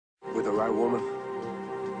the right woman,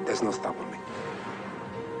 there's no stopping me.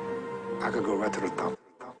 I could go right to the top.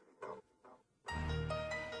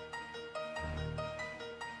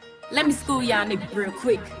 Let me school y'all niggas real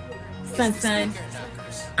quick. Son,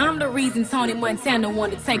 I'm the reason Tony Montana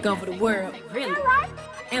wanted to take over the world. Really?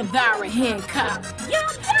 Elvira Hancock.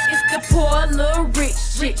 It's the poor little rich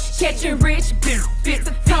shit, catching rich bitch.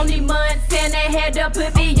 Tony Montana had to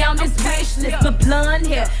put me on this wish list. My blonde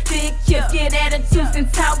hair, thick hips, get attitudes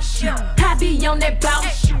and talk shit. I be on that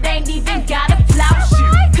bounce shit, ain't even got a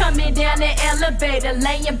flout. Coming down the elevator,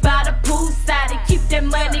 laying by the poolside to keep that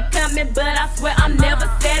money coming, but I swear I'm never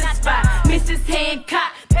satisfied. Mrs.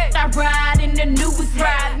 Hancock, I ride in the newest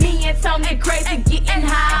ride. Me and Tony crazy, getting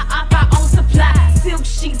high off our own supply. Silk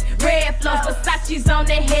sheets, red flows, Versace's on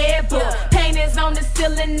the headboard. Paintings on the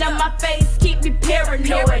ceiling of my face keep me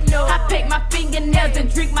paranoid. I paint my fingernails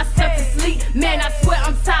and drink myself to sleep. Man, I swear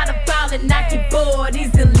I'm tired of ballin', I get bored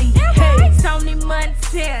easily. Hey, Tony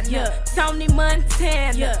Montana, Tony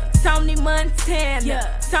Montana, Tony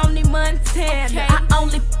Montana, Tony Montana. I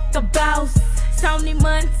only f a boss. Tony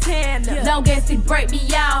Montana, long as he break me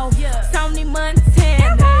off. Tony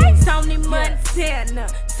Montana, Tony Montana,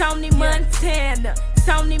 Tony Montana,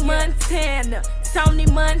 Tony Montana, Tony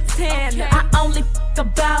Montana. I only f a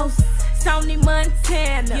boss. Tony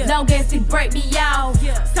Montana, long as he break me off.